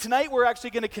Tonight we're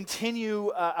actually going to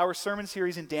continue our sermon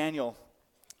series in Daniel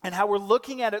and how we're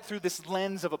looking at it through this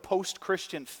lens of a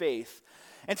post-Christian faith.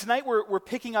 And tonight we're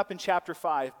picking up in chapter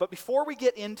 5. But before we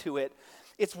get into it,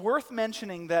 it's worth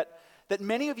mentioning that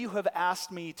many of you have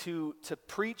asked me to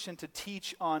preach and to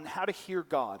teach on how to hear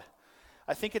God.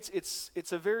 I think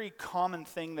it's a very common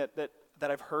thing that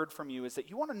I've heard from you, is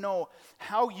that you want to know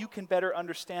how you can better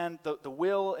understand the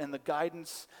will and the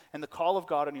guidance and the call of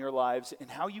God in your lives, and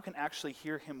how you can actually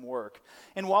hear Him work.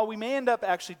 And while we may end up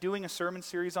actually doing a sermon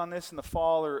series on this in the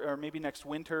fall or maybe next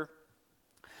winter,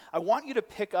 I want you to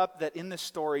pick up that in this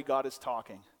story God is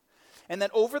talking. And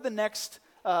that over the next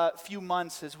few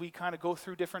months, as we kind of go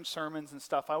through different sermons and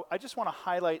stuff, I just want to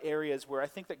highlight areas where I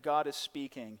think that God is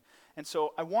speaking. And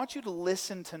so I want you to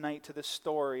listen tonight to this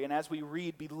story, and as we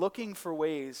read, be looking for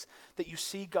ways that you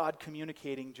see God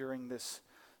communicating during this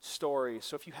story.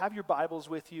 So if you have your Bibles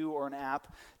with you or an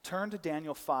app, turn to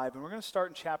Daniel 5, and we're going to start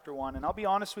in chapter 1. And I'll be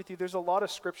honest with you, there's a lot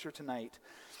of scripture tonight,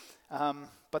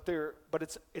 but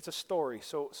it's a story,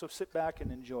 so sit back and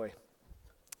enjoy.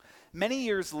 Many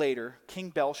years later, King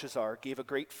Belshazzar gave a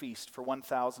great feast for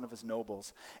 1,000 of his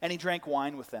nobles, and he drank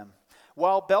wine with them.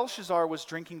 While Belshazzar was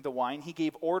drinking the wine, he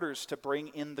gave orders to bring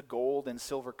in the gold and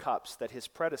silver cups that his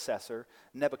predecessor,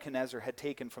 Nebuchadnezzar, had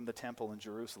taken from the temple in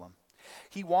Jerusalem.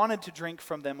 He wanted to drink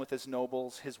from them with his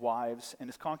nobles, his wives, and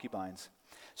his concubines.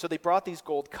 So they brought these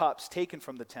gold cups taken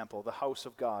from the temple, the house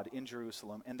of God in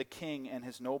Jerusalem, and the king and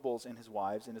his nobles and his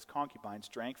wives and his concubines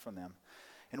drank from them.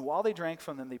 And while they drank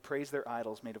from them, they praised their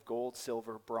idols made of gold,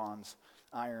 silver, bronze,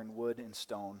 iron, wood, and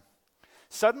stone.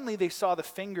 Suddenly they saw the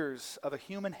fingers of a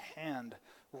human hand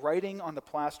writing on the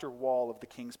plaster wall of the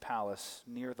king's palace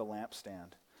near the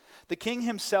lampstand. The king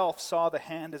himself saw the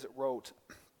hand as it wrote,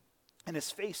 and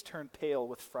his face turned pale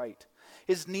with fright.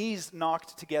 His knees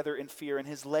knocked together in fear, and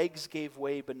his legs gave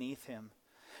way beneath him.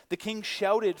 The king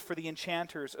shouted for the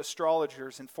enchanters,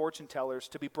 astrologers, and fortune tellers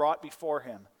to be brought before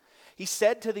him. He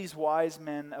said to these wise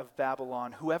men of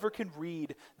Babylon, "Whoever can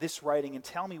read this writing and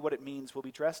tell me what it means will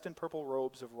be dressed in purple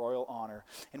robes of royal honor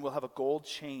and will have a gold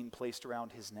chain placed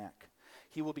around his neck.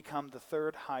 He will become the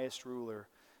third highest ruler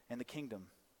in the kingdom."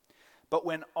 But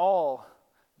when all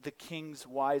the king's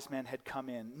wise men had come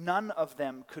in, none of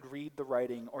them could read the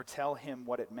writing or tell him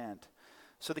what it meant.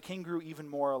 So the king grew even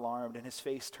more alarmed, and his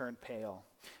face turned pale.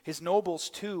 His nobles,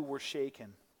 too, were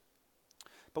shaken.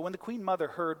 But when the queen mother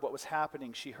heard what was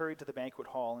happening, she hurried to the banquet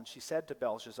hall, and she said to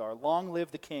Belshazzar, "Long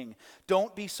live the king.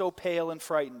 Don't be so pale and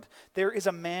frightened. There is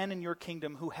a man in your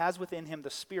kingdom who has within him the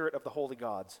spirit of the holy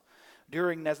gods.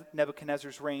 During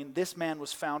Nebuchadnezzar's reign, this man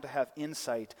was found to have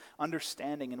insight,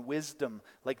 understanding, and wisdom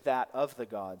like that of the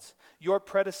gods. Your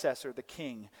predecessor,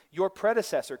 King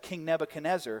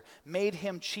Nebuchadnezzar, made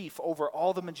him chief over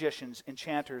all the magicians,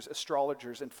 enchanters,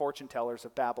 astrologers, and fortune tellers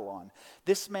of Babylon.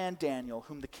 This man Daniel,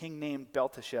 whom the king named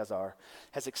Belteshazzar,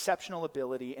 has exceptional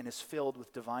ability and is filled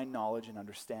with divine knowledge and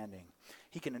understanding.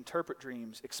 He can interpret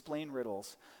dreams, explain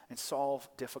riddles, and solve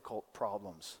difficult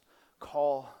problems.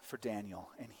 Call for Daniel,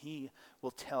 and he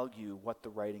will tell you what the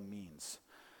writing means."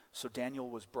 So Daniel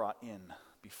was brought in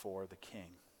before the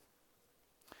king.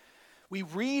 We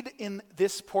read in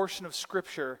this portion of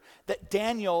Scripture that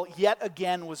Daniel yet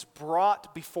again was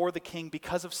brought before the king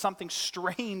because of something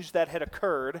strange that had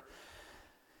occurred,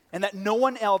 and that no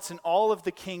one else in all of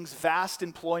the king's vast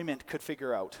employment could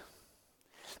figure out.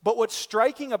 But what's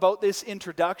striking about this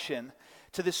introduction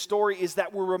to this story is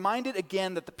that we're reminded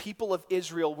again that the people of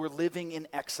Israel were living in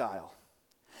exile.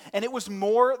 And it was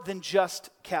more than just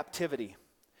captivity.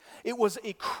 It was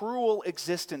a cruel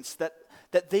existence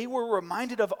that they were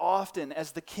reminded of often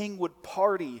as the king would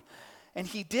party. And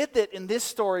he did that in this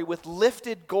story with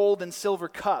lifted gold and silver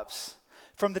cups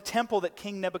from the temple that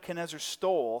King Nebuchadnezzar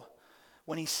stole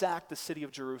when he sacked the city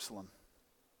of Jerusalem.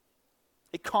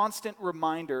 A constant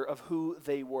reminder of who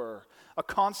they were. A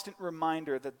constant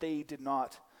reminder that they did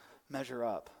not measure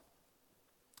up.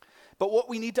 But what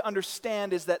we need to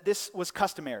understand is that this was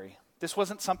customary. This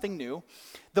wasn't something new.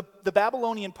 The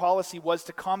Babylonian policy was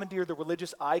to commandeer the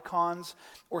religious icons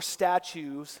or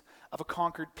statues of a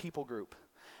conquered people group.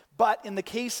 But in the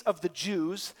case of the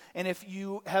Jews, and if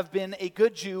you have been a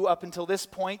good Jew up until this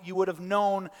point, you would have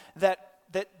known that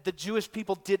the Jewish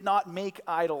people did not make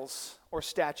idols or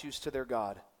statues to their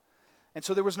God. And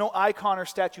so there was no icon or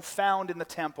statue found in the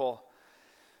temple.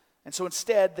 And so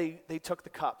instead, they took the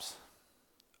cups.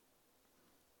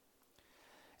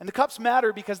 And the cups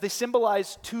matter because they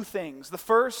symbolize two things. The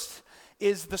first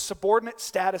is the subordinate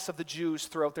status of the Jews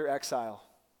throughout their exile.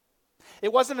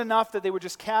 It wasn't enough that they were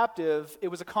just captive. It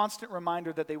was a constant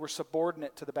reminder that they were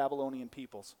subordinate to the Babylonian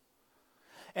peoples.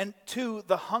 And two,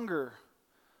 the hunger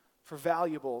for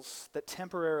valuables that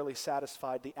temporarily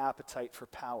satisfied the appetite for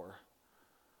power,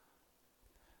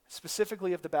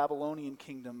 specifically of the Babylonian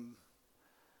kingdom.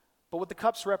 But what the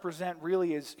cups represent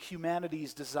really is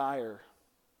humanity's desire,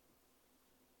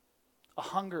 a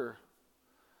hunger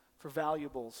for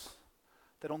valuables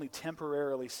that only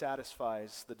temporarily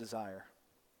satisfies the desire.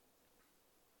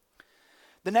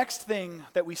 The next thing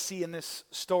that we see in this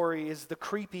story is the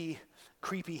creepy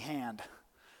hand.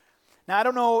 Now, I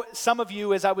don't know, some of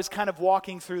you, as I was kind of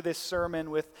walking through this sermon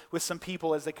with some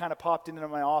people as they kind of popped into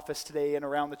my office today and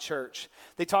around the church,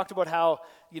 they talked about how,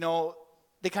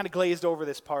 they kind of glazed over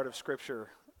this part of Scripture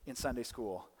in Sunday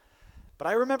school. But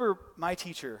I remember my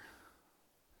teacher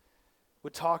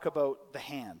would talk about the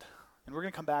hand. And we're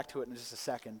going to come back to it in just a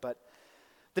second. But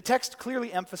the text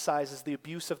clearly emphasizes the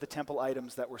abuse of the temple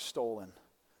items that were stolen.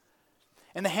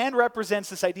 And the hand represents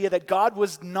this idea that God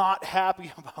was not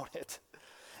happy about it.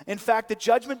 In fact, the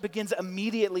judgment begins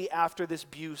immediately after this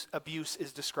abuse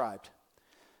is described.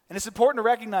 And it's important to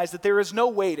recognize that there is no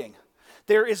waiting.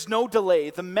 There is no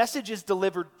delay. The message is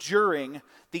delivered during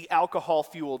the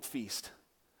alcohol-fueled feast.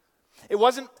 It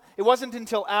wasn't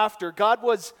until after God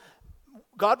was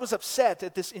upset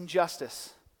at this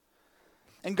injustice.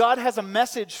 And God has a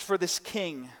message for this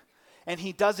king, and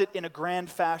he does it in a grand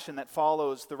fashion that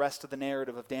follows the rest of the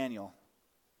narrative of Daniel.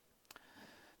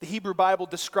 The Hebrew Bible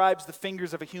describes the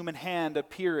fingers of a human hand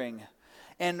appearing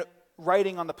and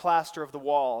writing on the plaster of the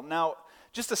wall. Now,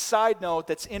 just a side note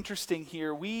that's interesting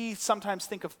here, we sometimes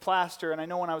think of plaster, and I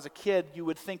know when I was a kid, you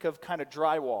would think of kind of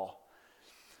drywall.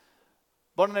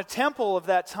 But in a temple of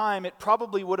that time, it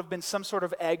probably would have been some sort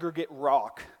of aggregate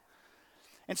rock.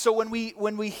 And so when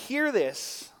we hear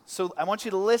this, so I want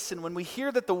you to listen, when we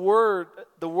hear that the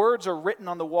words are written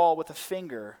on the wall with a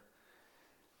finger,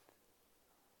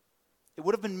 it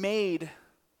would have been made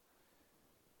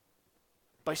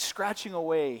by scratching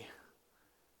away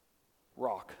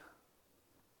rock.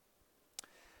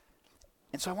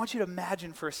 And so I want you to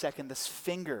imagine for a second this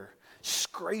finger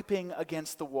scraping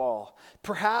against the wall,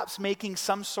 perhaps making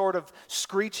some sort of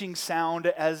screeching sound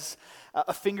as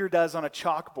a finger does on a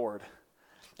chalkboard,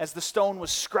 as the stone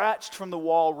was scratched from the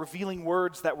wall, revealing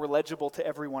words that were legible to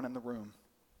everyone in the room.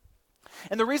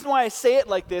 And the reason why I say it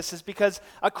like this is because,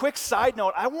 a quick side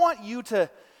note, I want you to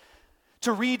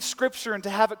read Scripture and to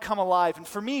have it come alive. And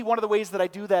for me, one of the ways that I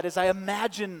do that is I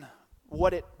imagine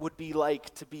what it would be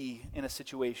like to be in a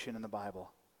situation in the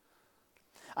Bible.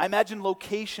 I imagine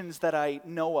locations that I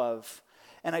know of,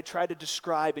 and I try to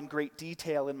describe in great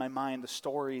detail in my mind the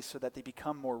stories so that they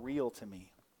become more real to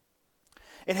me.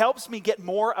 It helps me get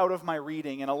more out of my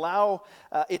reading and allow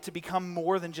it to become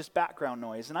more than just background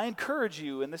noise. And I encourage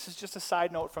you, and this is just a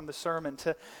side note from the sermon,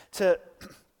 to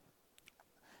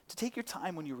take your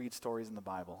time when you read stories in the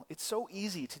Bible. It's so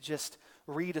easy to just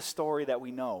read a story that we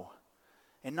know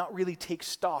and not really take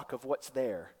stock of what's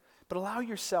there. But allow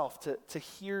yourself to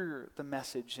hear the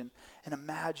message and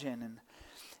imagine.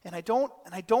 And I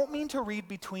don't mean to read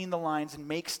between the lines and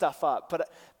make stuff up,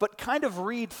 but kind of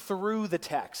read through the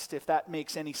text, if that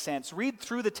makes any sense. Read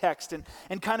through the text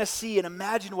and kind of see and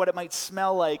imagine what it might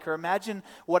smell like, or imagine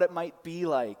what it might be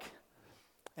like.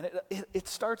 And it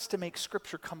starts to make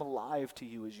Scripture come alive to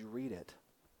you as you read it.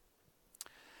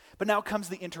 But now comes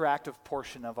the interactive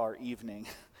portion of our evening.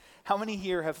 How many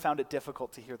here have found it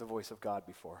difficult to hear the voice of God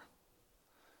before?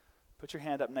 Put your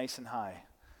hand up nice and high.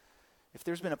 If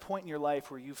there's been a point in your life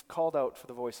where you've called out for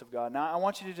the voice of God, now I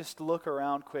want you to just look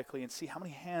around quickly and see how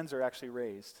many hands are actually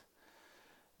raised.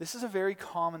 This is a very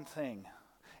common thing.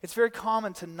 It's very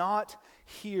common to not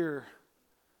hear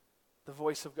the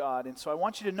voice of God, and so I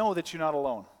want you to know that you're not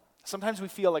alone. Sometimes we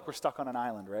feel like we're stuck on an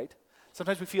island, right?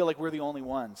 Sometimes we feel like we're the only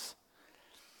ones.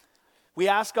 We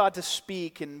ask God to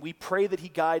speak, and we pray that He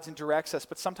guides and directs us,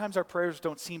 but sometimes our prayers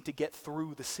don't seem to get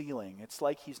through the ceiling. It's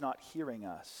like He's not hearing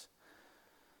us.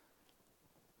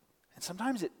 And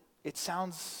sometimes it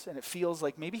sounds and it feels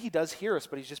like maybe He does hear us,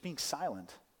 but He's just being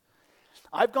silent.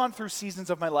 I've gone through seasons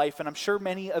of my life, and I'm sure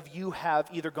many of you have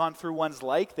either gone through ones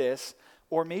like this,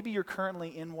 or maybe you're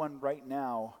currently in one right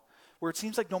now, where it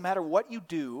seems like no matter what you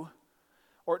do,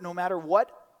 or no matter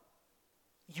what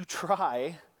you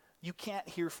try, you can't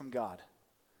hear from God.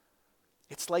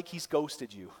 It's like He's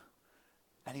ghosted you,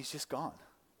 and He's just gone.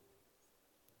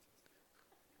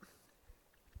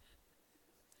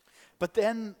 But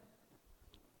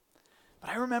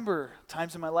I remember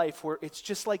times in my life where it's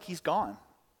just like He's gone.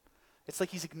 It's like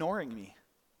He's ignoring me.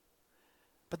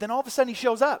 But then all of a sudden He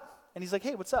shows up, and He's like,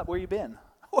 hey, what's up? Where you been?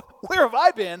 Where have I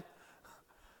been?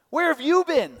 Where have you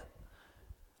been?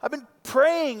 I've been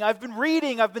praying, I've been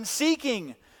reading, I've been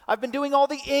seeking, I've been doing all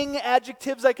the ing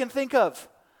adjectives I can think of.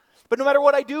 But no matter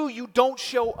what I do, you don't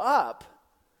show up.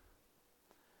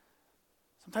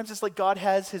 Sometimes it's like God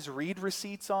has his read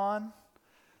receipts on,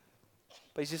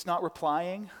 but he's just not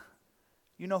replying.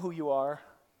 You know who you are.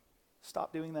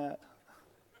 Stop doing that.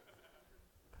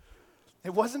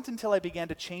 It wasn't until I began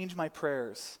to change my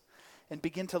prayers and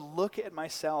begin to look at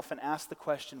myself and ask the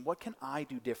question, what can I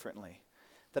do differently,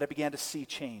 that I began to see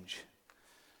change.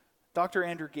 Dr.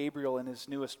 Andrew Gabriel, in his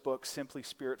newest book, Simply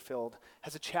Spirit-Filled,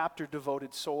 has a chapter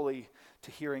devoted solely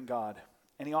to hearing God.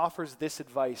 And he offers this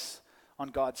advice on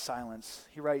God's silence.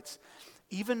 He writes,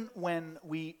 even when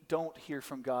we don't hear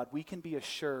from God, we can be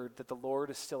assured that the Lord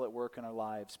is still at work in our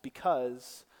lives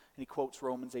because, and he quotes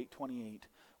Romans 8:28,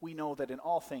 we know that in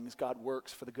all things God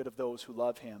works for the good of those who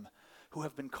love him, who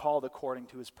have been called according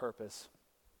to his purpose.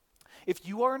 If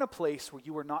you are in a place where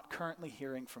you are not currently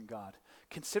hearing from God,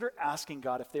 consider asking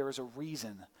God if there is a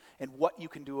reason and what you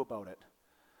can do about it.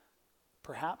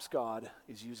 Perhaps God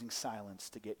is using silence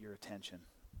to get your attention.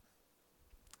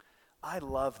 I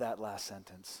love that last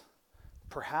sentence.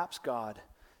 Perhaps God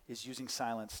is using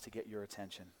silence to get your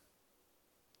attention.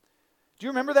 Do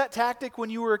you remember that tactic when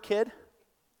you were a kid?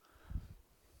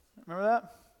 Remember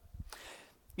that?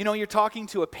 You know, you're talking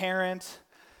to a parent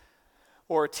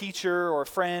or a teacher or a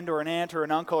friend or an aunt or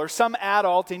an uncle or some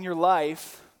adult in your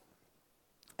life,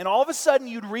 and all of a sudden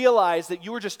you'd realize that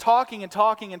you were just talking and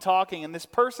talking and talking, and this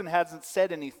person hasn't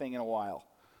said anything in a while.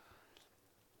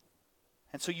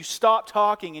 And so you stop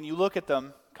talking and you look at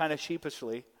them kind of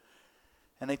sheepishly,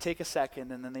 and they take a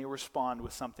second and then they respond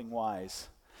with something wise.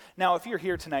 Now, if you're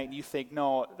here tonight and you think,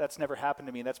 no, that's never happened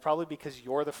to me, that's probably because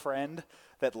you're the friend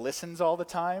that listens all the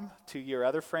time to your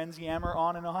other friends yammer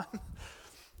on and on.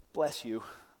 Bless you.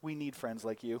 We need friends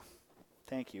like you.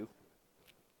 Thank you.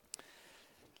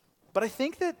 But I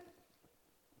think that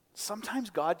sometimes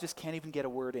God just can't even get a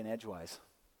word in edgewise.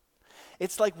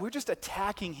 It's like we're just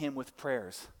attacking him with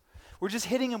prayers. We're just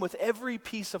hitting him with every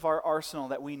piece of our arsenal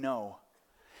that we know.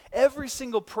 Every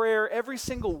single prayer, every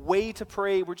single way to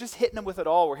pray, we're just hitting him with it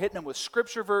all. We're hitting him with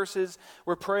scripture verses.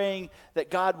 We're praying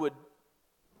that God would,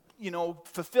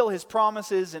 fulfill his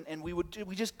promises, and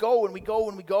we just go and we go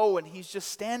and we go, and he's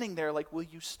just standing there like, will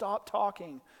you stop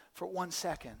talking for 1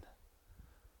 second?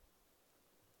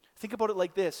 Think about it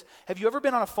like this. Have you ever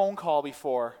been on a phone call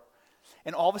before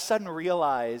and all of a sudden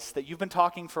realize that you've been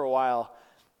talking for a while,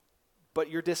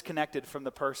 but you're disconnected from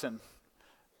the person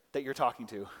that you're talking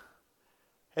to?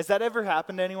 Has that ever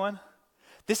happened to anyone?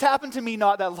 This happened to me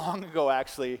not that long ago,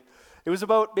 actually. It was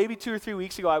about maybe 2 or 3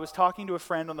 weeks ago. I was talking to a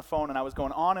friend on the phone, and I was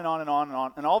going on and on and on and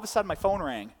on, and all of a sudden my phone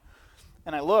rang,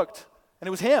 and I looked, and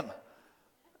it was him.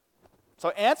 So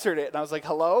I answered it, and I was like,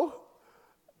 hello?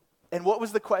 And what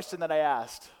was the question that I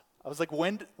asked? I was like,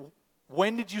 when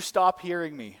did you stop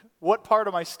hearing me? What part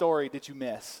of my story did you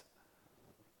miss?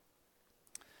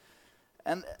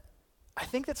 And I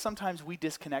think that sometimes we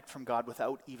disconnect from God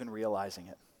without even realizing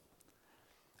it.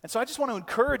 And so I just want to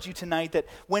encourage you tonight that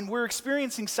when we're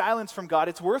experiencing silence from God,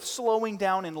 it's worth slowing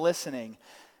down and listening,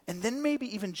 and then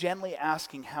maybe even gently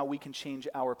asking how we can change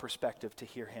our perspective to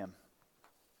hear him.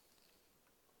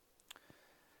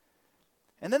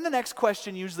 And then the next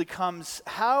question usually comes,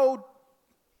 how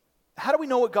do we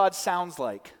know what God sounds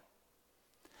like?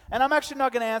 And I'm actually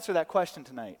not going to answer that question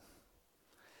tonight.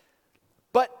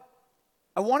 But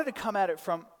I wanted to come at it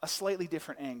from a slightly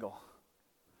different angle.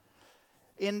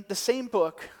 In the same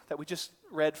book that we just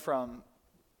read from,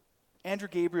 Andrew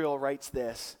Gabriel writes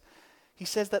this. He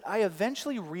says that I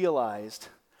eventually realized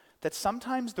that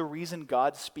sometimes the reason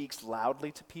God speaks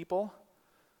loudly to people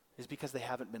is because they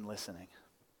haven't been listening.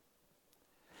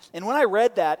 And when I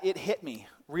read that, it hit me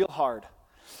real hard.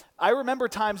 I remember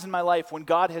times in my life when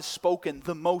God has spoken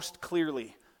the most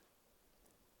clearly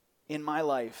in my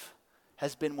life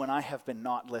has been when I have been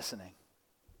not listening.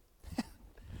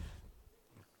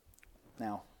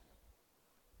 Now,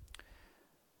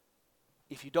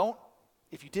 if you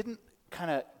didn't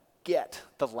kind of get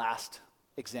the last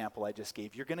example I just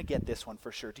gave, you're going to get this one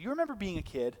for sure. Do you remember being a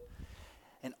kid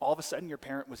and all of a sudden your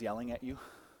parent was yelling at you?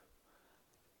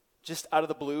 Just out of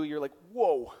the blue, you're like,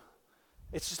 whoa.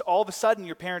 It's just all of a sudden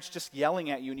your parent's just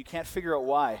yelling at you and you can't figure out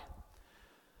why.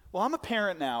 Well, I'm a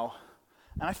parent now,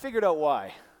 and I figured out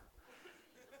why.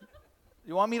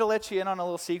 You want me to let you in on a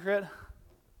little secret?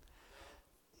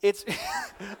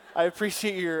 I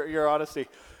appreciate your honesty.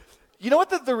 You know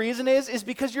what the reason is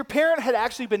because your parent had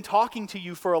actually been talking to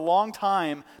you for a long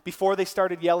time before they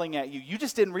started yelling at you. You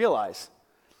just didn't realize.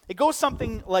 It goes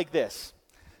something like this.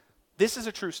 This is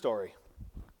a true story.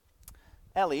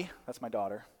 Ellie, that's my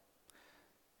daughter.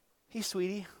 Hey,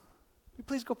 sweetie, will you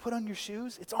please go put on your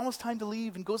shoes? It's almost time to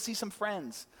leave and go see some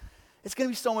friends. It's going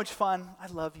to be so much fun. I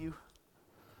love you.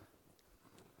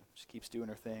 She keeps doing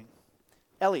her thing.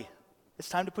 Ellie, it's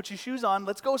time to put your shoes on.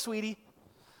 Let's go, sweetie.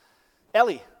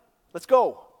 Ellie, let's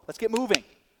go. Let's get moving.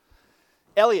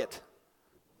 Elliot,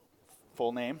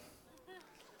 full name.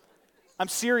 I'm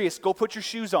serious. Go put your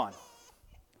shoes on.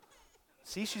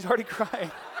 See, she's already crying.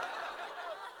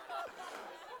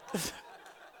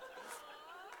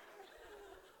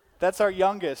 That's our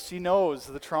youngest. She knows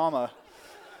the trauma.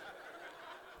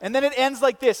 And then it ends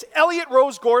like this. Elliot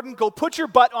Rose Gordon, go put your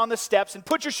butt on the steps and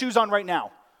put your shoes on right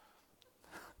now.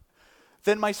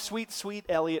 Then my sweet, sweet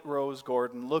Elliot Rose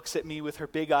Gordon looks at me with her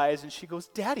big eyes and she goes,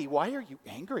 Daddy, why are you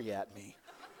angry at me?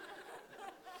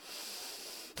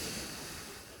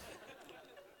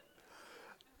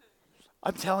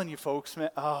 I'm telling you folks, man,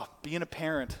 being a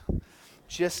parent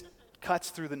just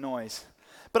cuts through the noise.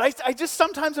 But I just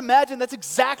sometimes imagine that's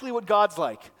exactly what God's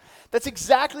like. That's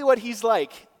exactly what he's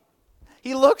like.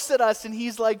 He looks at us and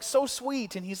he's like so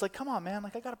sweet and he's like, come on, man,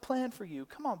 like I got a plan for you.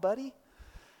 Come on, buddy.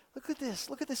 Look at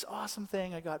this awesome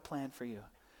thing I got planned for you.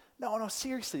 No,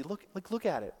 seriously, look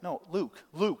at it. No, Luke,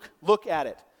 look at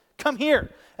it. Come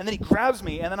here. And then he grabs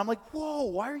me and then I'm like, whoa,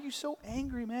 why are you so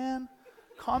angry, man?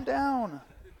 Calm down.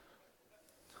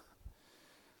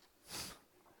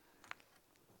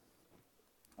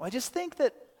 Well, I just think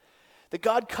that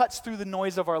God cuts through the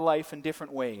noise of our life in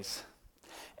different ways.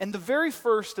 And the very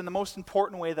first and the most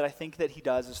important way that I think that he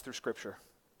does is through Scripture.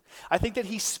 I think that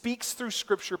he speaks through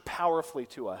Scripture powerfully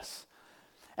to us.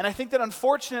 And I think that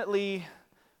unfortunately,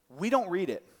 we don't read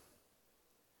it.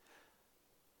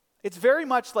 It's very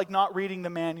much like not reading the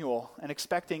manual and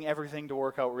expecting everything to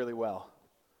work out really well.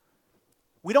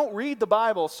 We don't read the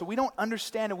Bible, so we don't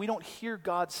understand it. We don't hear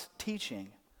God's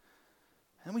teaching.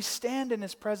 And we stand in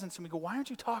his presence and we go, why aren't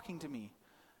you talking to me?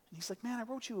 And he's like, man, I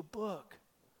wrote you a book.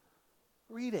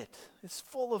 Read it. It's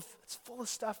full of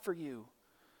stuff for you.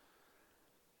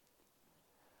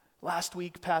 Last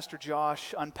week, Pastor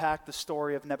Josh unpacked the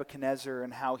story of Nebuchadnezzar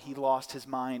and how he lost his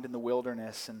mind in the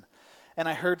wilderness. And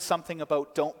I heard something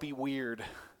about don't be weird.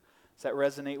 Does that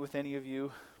resonate with any of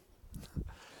you?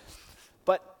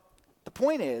 But the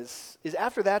point is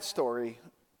after that story,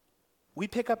 we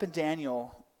pick up in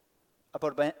Daniel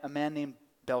about a man named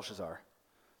Belshazzar,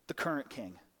 the current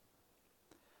king.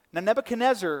 Now,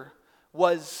 Nebuchadnezzar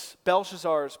was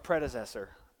Belshazzar's predecessor,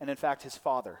 and in fact, his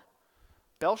father.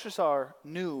 Belshazzar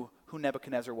knew who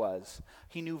Nebuchadnezzar was.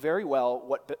 He knew very well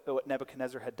what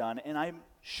Nebuchadnezzar had done, and I'm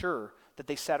sure that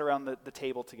they sat around the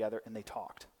table together and they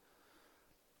talked.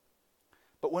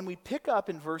 But when we pick up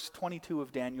in verse 22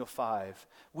 of Daniel 5,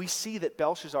 we see that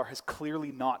Belshazzar has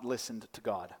clearly not listened to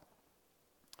God.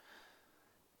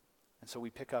 And so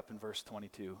we pick up in verse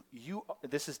 22.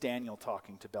 This is Daniel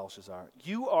talking to Belshazzar.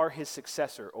 You are his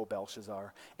successor, O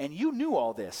Belshazzar, and you knew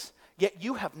all this, yet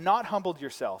you have not humbled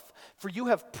yourself, for you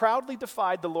have proudly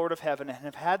defied the Lord of heaven and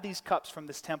have had these cups from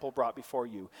this temple brought before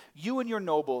you. You and your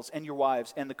nobles and your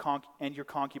wives and your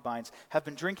concubines have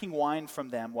been drinking wine from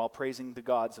them while praising the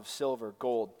gods of silver,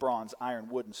 gold, bronze, iron,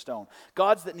 wood, and stone,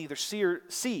 gods that neither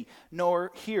see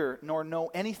nor hear nor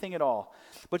know anything at all.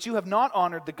 But you have not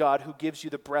honored the God who gives you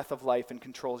the breath of life and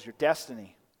controls your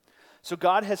destiny. So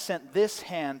God has sent this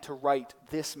hand to write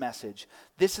this message.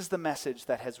 This is the message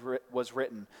that was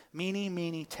written. Mene,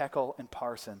 mene, tekel, and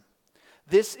parsin.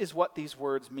 This is what these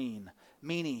words mean.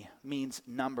 Mene means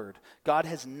numbered. God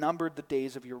has numbered the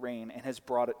days of your reign and has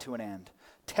brought it to an end.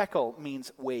 Tekel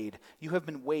means weighed. You have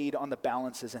been weighed on the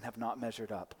balances and have not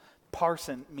measured up.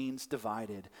 Parsin means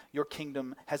divided. Your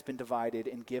kingdom has been divided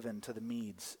and given to the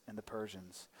Medes and the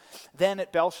Persians. Then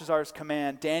at Belshazzar's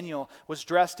command, Daniel was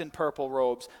dressed in purple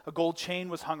robes. A gold chain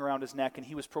was hung around his neck, and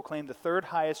he was proclaimed the third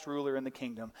highest ruler in the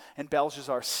kingdom. And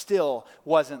Belshazzar still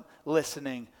wasn't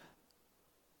listening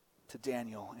to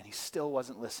Daniel, and he still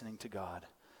wasn't listening to God.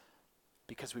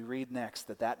 Because we read next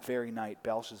that very night,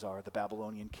 Belshazzar, the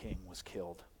Babylonian king, was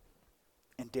killed.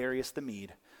 And Darius the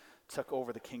Mede took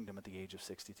over the kingdom at the age of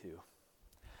 62.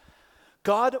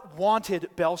 God wanted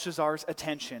Belshazzar's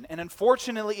attention, and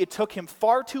unfortunately it took him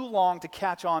far too long to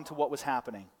catch on to what was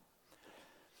happening.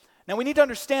 Now we need to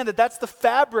understand that that's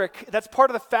part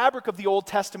of the fabric of the Old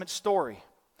Testament story.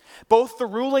 Both the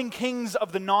ruling kings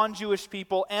of the non-Jewish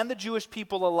people and the Jewish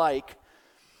people alike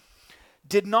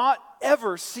did not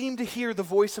ever seem to hear the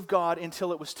voice of God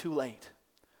until it was too late.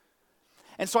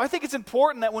 And so I think it's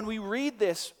important that when we read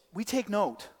this, we take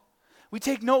note. We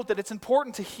take note that it's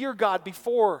important to hear God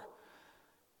before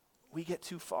we get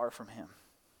too far from him.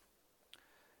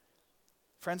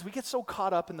 Friends, we get so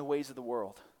caught up in the ways of the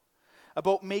world,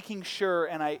 about making sure,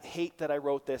 and I hate that I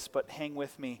wrote this, but hang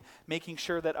with me, making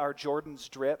sure that our Jordans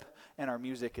drip and our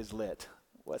music is lit.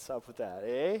 What's up with that,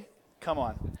 eh? Come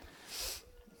on.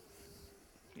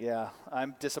 Yeah,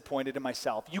 I'm disappointed in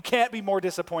myself. You can't be more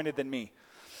disappointed than me.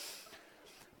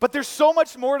 But there's so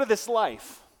much more to this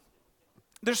life.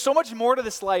 There's so much more to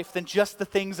this life than just the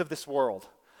things of this world,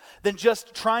 than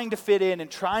just trying to fit in and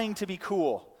trying to be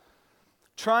cool,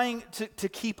 trying to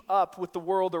keep up with the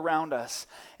world around us.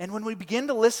 And when we begin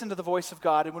to listen to the voice of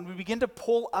God and when we begin to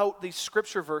pull out these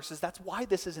scripture verses, that's why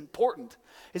this is important,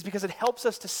 is because it helps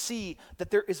us to see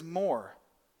that there is more.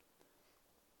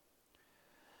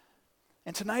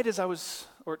 And today as I was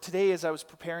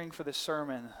preparing for this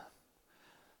sermon,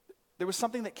 there was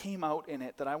something that came out in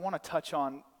it that I want to touch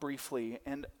on briefly.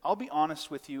 And I'll be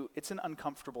honest with you, it's an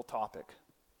uncomfortable topic.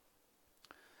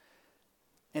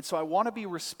 And so I want to be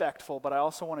respectful, but I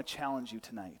also want to challenge you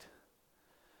tonight.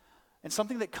 And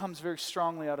something that comes very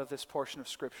strongly out of this portion of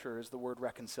Scripture is the word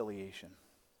reconciliation.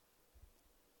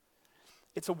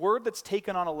 It's a word that's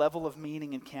taken on a level of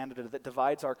meaning in Canada that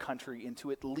divides our country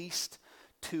into at least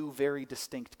two very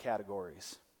distinct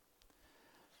categories.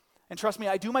 And trust me,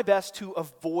 I do my best to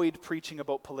avoid preaching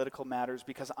about political matters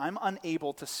because I'm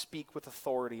unable to speak with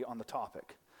authority on the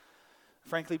topic.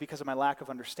 Frankly, because of my lack of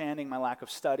understanding, my lack of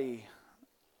study.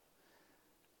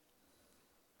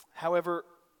 However,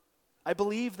 I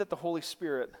believe that the Holy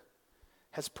Spirit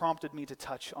has prompted me to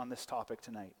touch on this topic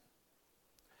tonight.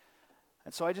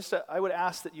 And so I would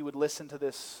ask that you would listen to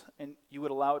this and you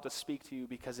would allow it to speak to you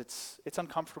because it's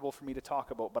uncomfortable for me to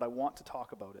talk about, but I want to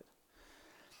talk about it.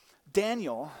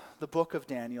 Daniel, the book of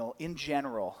Daniel in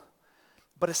general,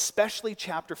 but especially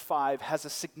chapter 5, has a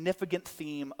significant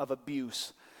theme of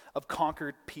abuse of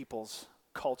conquered peoples,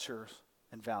 cultures,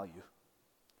 and value.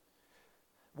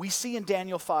 We see in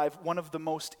Daniel 5 one of the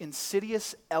most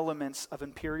insidious elements of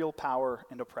imperial power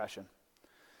and oppression.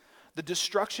 The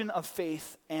destruction of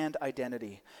faith and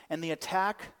identity, and the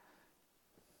attack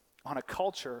on a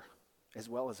culture as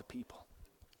well as a people.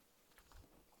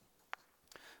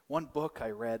 One book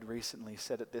I read recently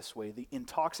said it this way: the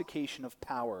intoxication of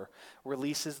power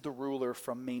releases the ruler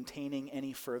from maintaining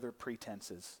any further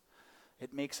pretenses.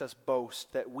 It makes us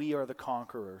boast that we are the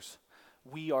conquerors.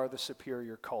 We are the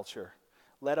superior culture.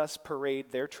 Let us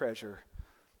parade their treasure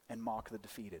and mock the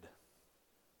defeated.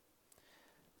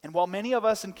 And while many of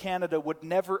us in Canada would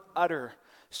never utter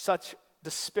such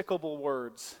despicable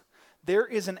words, there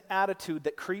is an attitude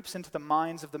that creeps into the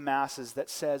minds of the masses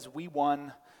that says, we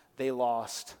won, they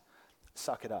lost,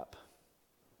 suck it up.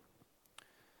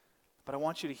 But I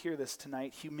want you to hear this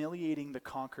tonight. Humiliating the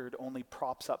conquered only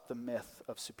props up the myth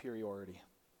of superiority.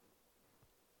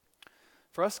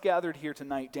 For us gathered here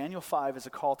tonight, Daniel 5 is a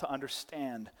call to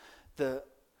understand the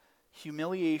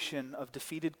humiliation of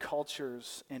defeated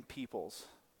cultures and peoples.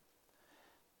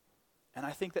 And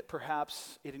I think that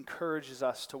perhaps it encourages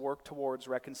us to work towards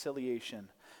reconciliation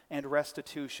and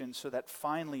restitution so that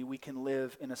finally we can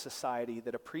live in a society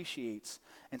that appreciates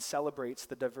and celebrates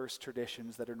the diverse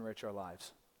traditions that enrich our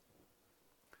lives.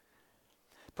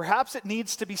 Perhaps it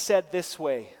needs to be said this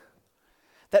way,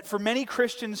 that for many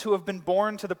Christians who have been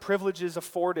born to the privileges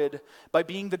afforded by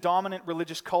being the dominant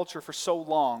religious culture for so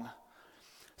long,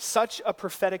 such a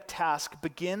prophetic task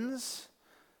begins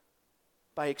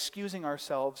by excusing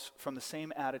ourselves from the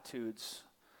same attitudes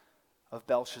of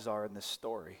Belshazzar in this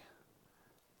story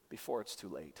before it's too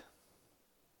late.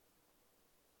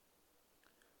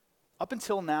 Up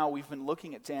until now, we've been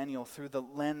looking at Daniel through the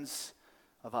lens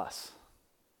of us,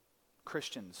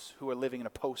 Christians who are living in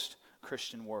a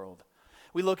post-Christian world.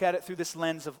 We look at it through this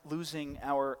lens of losing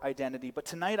our identity. But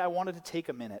tonight I wanted to take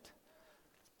a minute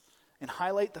and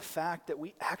highlight the fact that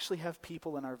we actually have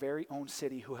people in our very own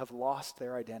city who have lost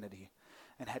their identity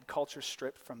and had culture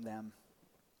stripped from them.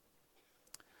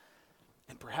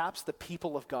 And perhaps the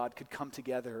people of God could come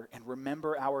together and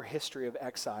remember our history of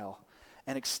exile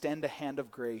and extend a hand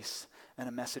of grace and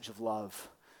a message of love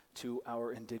to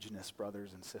our indigenous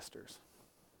brothers and sisters.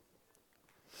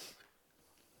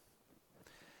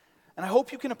 And I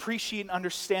hope you can appreciate and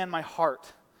understand my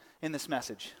heart in this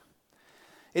message.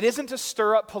 It isn't to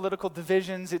stir up political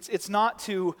divisions. It's not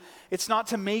to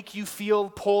make you feel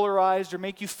polarized or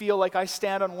make you feel like I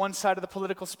stand on one side of the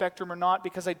political spectrum or not,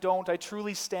 because I don't. I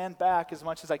truly stand back as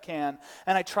much as I can,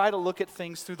 and I try to look at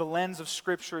things through the lens of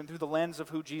Scripture and through the lens of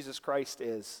who Jesus Christ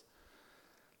is.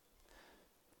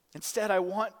 Instead, I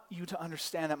want you to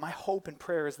understand that my hope and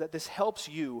prayer is that this helps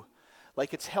you,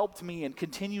 like it's helped me and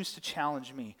continues to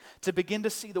challenge me, to begin to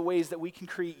see the ways that we can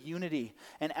create unity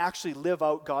and actually live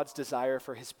out God's desire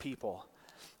for His people,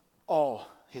 all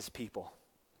His people.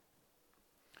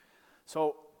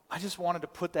 So I just wanted to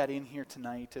put that in here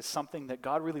tonight as something that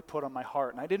God really put on my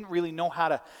heart. And I didn't really know how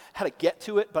to get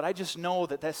to it, but I just know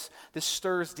that this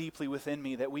stirs deeply within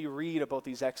me that we read about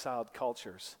these exiled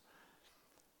cultures.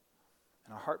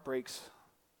 And our heart breaks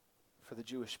for the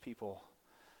Jewish people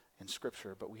in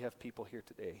Scripture, but we have people here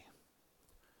today.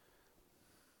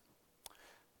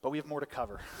 But we have more to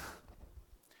cover.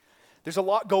 There's a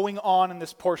lot going on in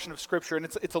this portion of Scripture, and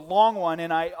it's a long one,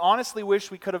 and I honestly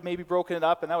wish we could have maybe broken it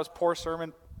up, and that was poor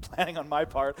sermon planning on my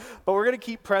part, but we're going to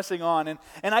keep pressing on, and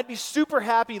I'd be super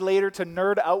happy later to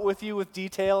nerd out with you with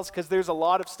details, because there's a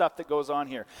lot of stuff that goes on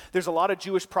here. There's a lot of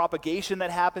Jewish propagation that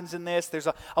happens in this. There's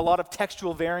a lot of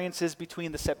textual variances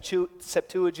between the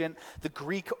Septuagint, the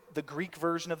Greek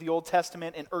version of the Old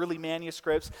Testament, and early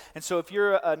manuscripts, and so if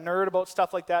you're a nerd about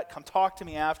stuff like that, come talk to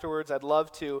me afterwards. I'd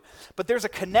love to. But there's a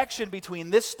connection between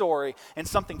this story and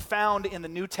something found in the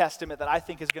New Testament that I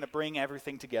think is going to bring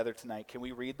everything together tonight. Can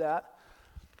we read that?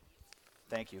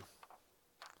 Thank you.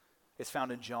 It's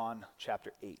found in John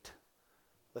chapter 8.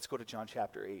 Let's go to John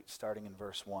chapter 8, starting in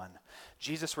verse 1.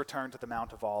 Jesus returned to the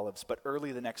Mount of Olives, but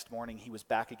early the next morning he was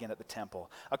back again at the temple.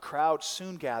 A crowd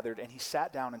soon gathered, and he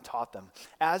sat down and taught them.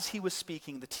 As he was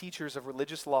speaking, the teachers of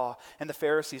religious law and the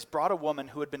Pharisees brought a woman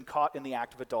who had been caught in the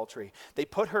act of adultery. They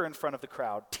put her in front of the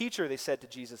crowd. "Teacher," they said to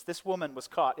Jesus, "this woman was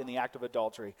caught in the act of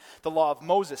adultery. The law of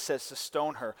Moses says to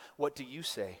stone her. What do you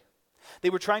say?"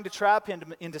 They were trying to trap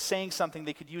him into saying something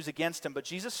they could use against him, but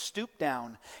Jesus stooped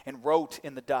down and wrote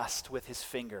in the dust with his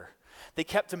finger. They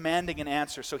kept demanding an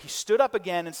answer, so he stood up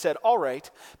again and said, "All right,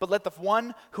 but let the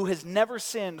one who has never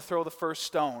sinned throw the first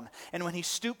stone." And when he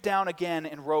stooped down again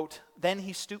and wrote, then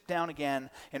he stooped down again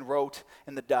and wrote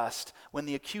in the dust. When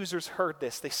the accusers heard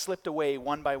this, they slipped away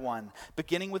one by one,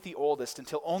 beginning with the oldest,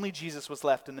 until only Jesus was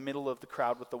left in the middle of the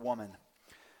crowd with the woman.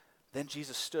 Then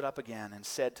Jesus stood up again and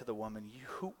said to the woman,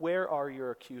 "Where are your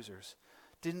accusers?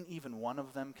 Didn't even one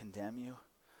of them condemn you?"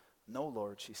 "No,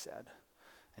 Lord," she said.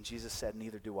 And Jesus said,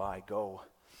 "Neither do I. Go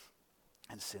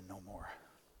and sin no more."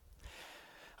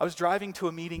 I was driving to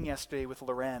a meeting yesterday with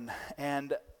Loren,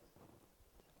 and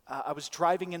I was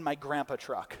driving in my grandpa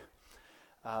truck.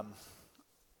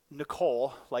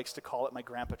 Nicole likes to call it my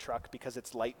grandpa truck because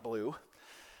it's light blue.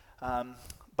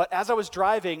 But as I was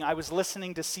driving, I was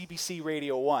listening to CBC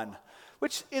Radio 1,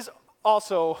 which is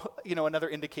also, another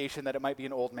indication that it might be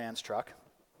an old man's truck.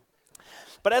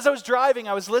 But as I was driving,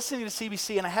 I was listening to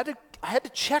CBC, and I had to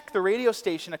check the radio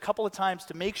station a couple of times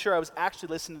to make sure I was actually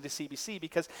listening to CBC,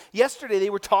 because yesterday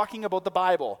they were talking about the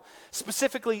Bible,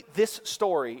 specifically this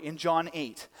story in John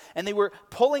 8, and they were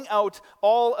pulling out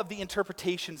all of the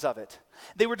interpretations of it.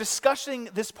 They were discussing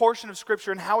this portion of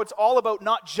Scripture and how it's all about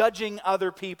not judging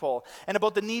other people and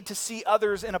about the need to see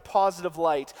others in a positive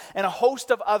light and a host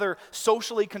of other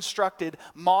socially constructed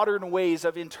modern ways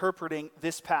of interpreting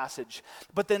this passage.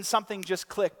 But then something just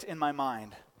clicked in my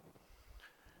mind.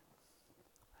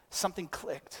 Something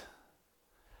clicked.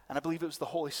 And I believe it was the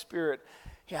Holy Spirit.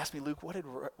 He asked me, "Luke, what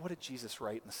did Jesus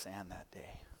write in the sand that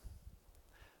day?"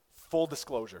 Full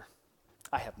disclosure,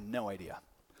 I have no idea.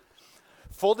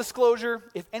 Full disclosure,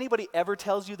 if anybody ever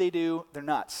tells you they do, they're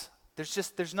nuts.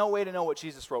 There's no way to know what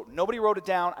Jesus wrote. Nobody wrote it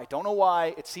down. I don't know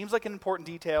why. It seems like an important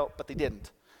detail, but they didn't.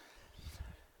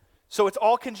 So it's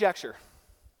all conjecture.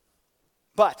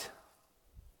 But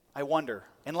I wonder,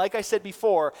 and like I said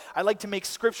before, I like to make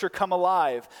Scripture come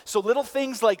alive. So little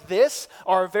things like this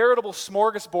are a veritable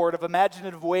smorgasbord of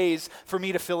imaginative ways for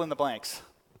me to fill in the blanks.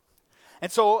 And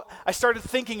so I started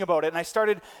thinking about it, and I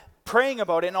started praying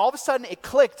about it, and all of a sudden it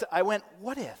clicked. I went,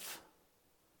 what if?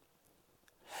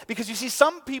 Because you see,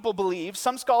 some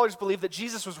scholars believe that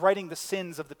Jesus was writing the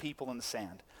sins of the people in the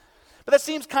sand. But that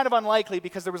seems kind of unlikely,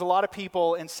 because there was a lot of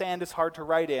people, and sand is hard to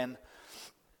write in,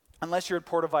 unless you're in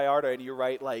Puerto Vallarta and you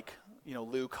write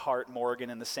Luke, Hart, Morgan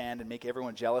in the sand and make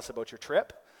everyone jealous about your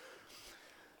trip,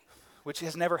 which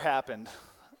has never happened.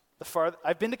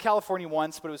 I've been to California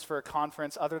once, but it was for a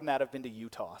conference. Other than that, I've been to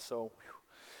Utah, so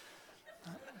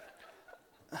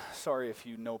sorry if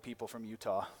you know people from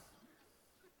Utah.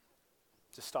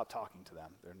 Just stop talking to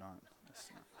them. They're not.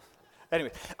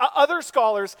 Anyway, other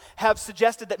scholars have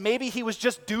suggested that maybe he was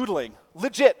just doodling.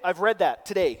 Legit, I've read that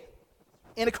today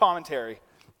in a commentary.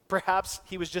 Perhaps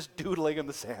he was just doodling in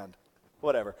the sand.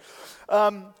 Whatever.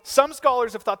 Some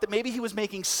scholars have thought that maybe he was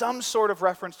making some sort of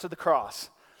reference to the cross.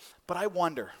 But I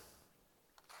wonder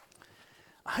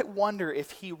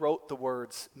if he wrote the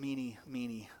words mene,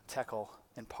 mene, tekel,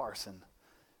 and parsin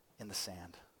in the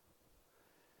sand.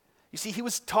 You see, he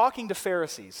was talking to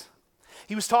Pharisees.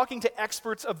 He was talking to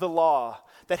experts of the law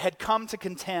that had come to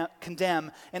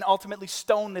condemn and ultimately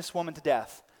stone this woman to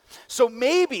death. So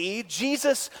maybe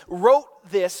Jesus wrote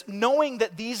this knowing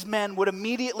that these men would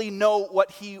immediately know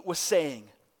what he was saying.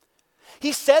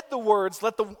 He said the words,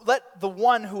 let the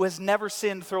one who has never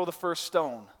sinned throw the first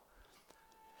stone.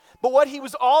 But what he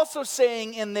was also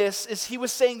saying in this is he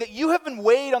was saying that you have been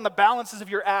weighed on the balances of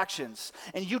your actions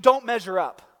and you don't measure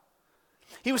up.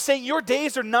 He was saying your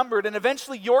days are numbered and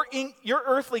eventually your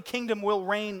earthly kingdom will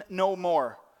reign no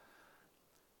more.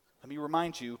 Let me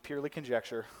remind you, purely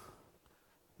conjecture,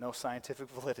 no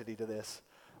scientific validity to this,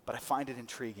 but I find it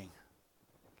intriguing.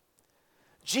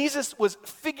 Jesus was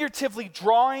figuratively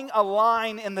drawing a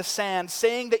line in the sand,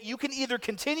 saying that you can either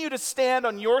continue to stand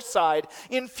on your side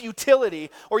in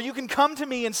futility, or you can come to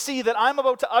me and see that I'm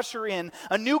about to usher in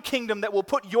a new kingdom that will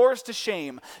put yours to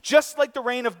shame. Just like the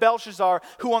reign of Belshazzar,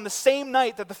 who on the same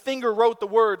night that the finger wrote the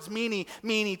words, Mene,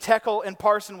 Mene, Tekel, and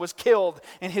Parsin, was killed,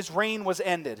 and his reign was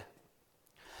ended.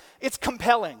 It's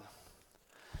compelling.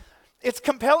 It's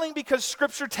compelling because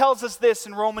Scripture tells us this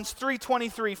in Romans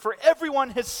 3:23, for everyone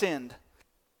has sinned.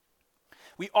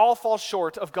 We all fall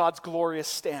short of God's glorious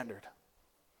standard.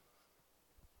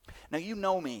 Now you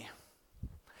know me,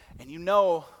 and you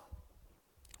know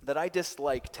that I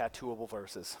dislike tattooable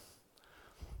verses.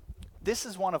 This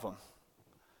is one of them.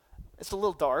 It's a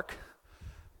little dark,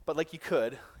 but like you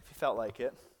could, if you felt like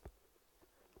it.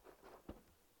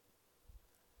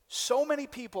 So many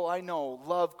people I know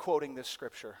love quoting this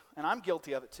scripture, and I'm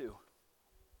guilty of it too.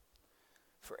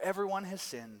 For everyone has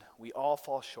sinned, we all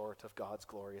fall short of God's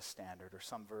glorious standard, or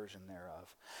some version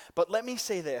thereof. But let me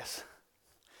say this.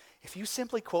 If you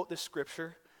simply quote this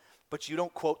scripture, but you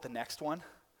don't quote the next one,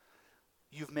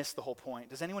 you've missed the whole point.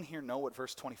 Does anyone here know what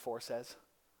verse 24 says?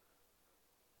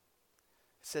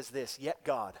 It says this, yet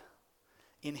God,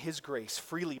 in his grace,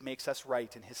 freely makes us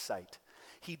right in his sight.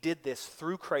 He did this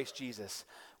through Christ Jesus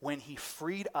when he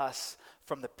freed us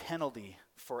from the penalty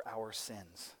for our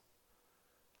sins.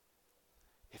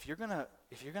 If you're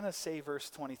gonna say verse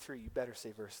 23, you better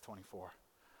say verse 24.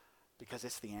 Because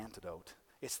it's the antidote.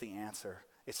 It's the answer.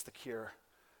 It's the cure.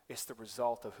 It's the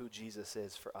result of who Jesus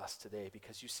is for us today.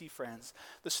 Because you see, friends,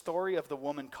 the story of the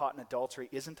woman caught in adultery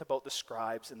isn't about the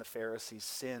scribes and the Pharisees'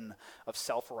 sin of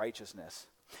self-righteousness.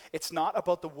 It's not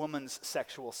about the woman's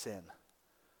sexual sin.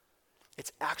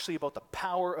 It's actually about the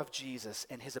power of Jesus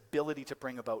and his ability to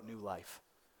bring about new life.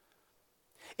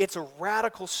 It's a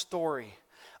radical story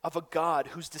of a God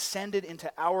who's descended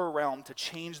into our realm to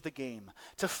change the game,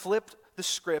 to flip the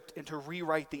script and to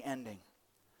rewrite the ending.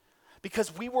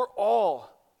 Because we were all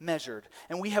measured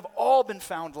and we have all been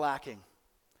found lacking.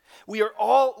 We are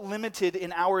all limited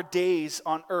in our days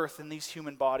on earth in these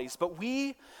human bodies, but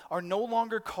we are no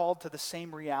longer called to the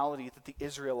same reality that the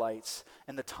Israelites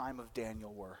in the time of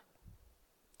Daniel were.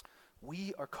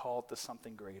 We are called to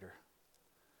something greater.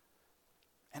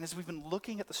 And as we've been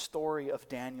looking at the story of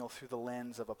Daniel through the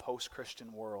lens of a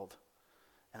post-Christian world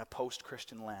and a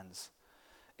post-Christian lens,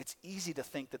 it's easy to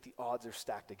think that the odds are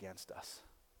stacked against us.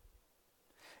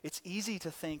 It's easy to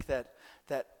think that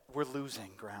we're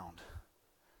losing ground.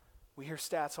 We hear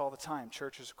stats all the time.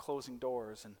 Churches are closing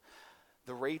doors and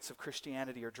the rates of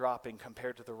Christianity are dropping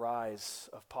compared to the rise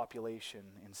of population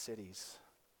in cities.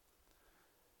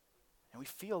 And we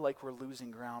feel like we're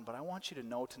losing ground, but I want you to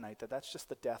know tonight that that's just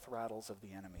the death rattles of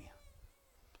the enemy,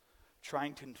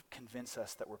 trying to convince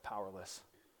us that we're powerless,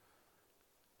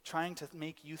 trying to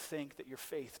make you think that your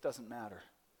faith doesn't matter.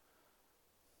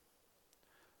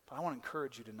 But I want to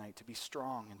encourage you tonight to be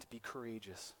strong and to be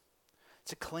courageous,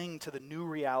 to cling to the new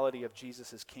reality of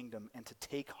Jesus' kingdom and to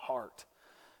take heart,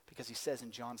 because he says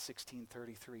in John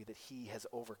 16:33 that he has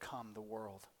overcome the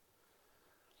world.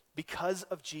 Because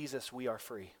of Jesus, we are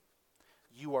free.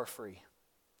 You are free.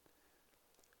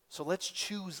 So let's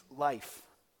choose life.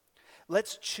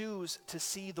 Let's choose to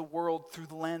see the world through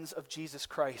the lens of Jesus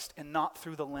Christ and not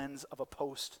through the lens of a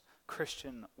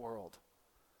post-Christian world.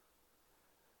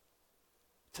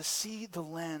 To see through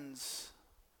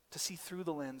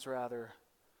the lens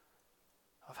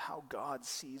of how God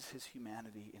sees his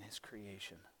humanity in his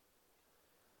creation.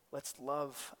 Let's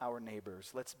love our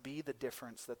neighbors. Let's be the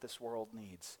difference that this world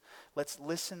needs. Let's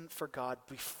listen for God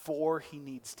before he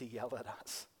needs to yell at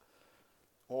us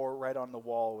or write on the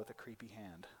wall with a creepy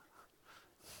hand.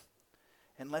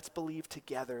 And let's believe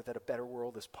together that a better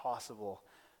world is possible,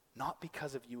 not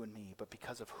because of you and me, but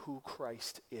because of who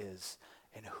Christ is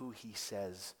and who he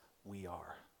says we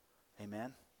are.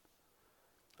 Amen?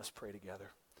 Let's pray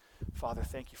together. Father,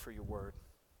 thank you for your word.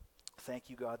 Thank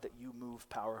you, God, that you move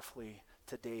powerfully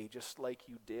today, just like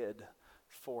you did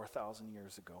 4,000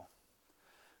 years ago.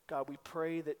 God, we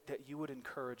pray that you would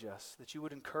encourage us, that you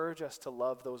would encourage us to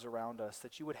love those around us,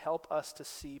 that you would help us to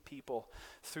see people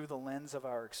through the lens of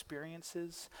our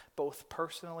experiences, both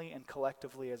personally and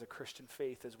collectively as a Christian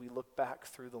faith, as we look back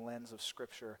through the lens of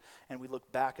Scripture and we look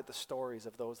back at the stories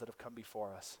of those that have come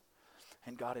before us.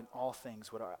 And God, in all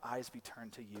things, would our eyes be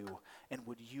turned to you, and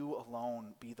would you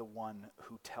alone be the one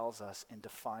who tells us and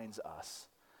defines us,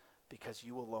 because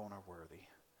you alone are worthy.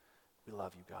 We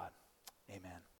love you, God. Amen.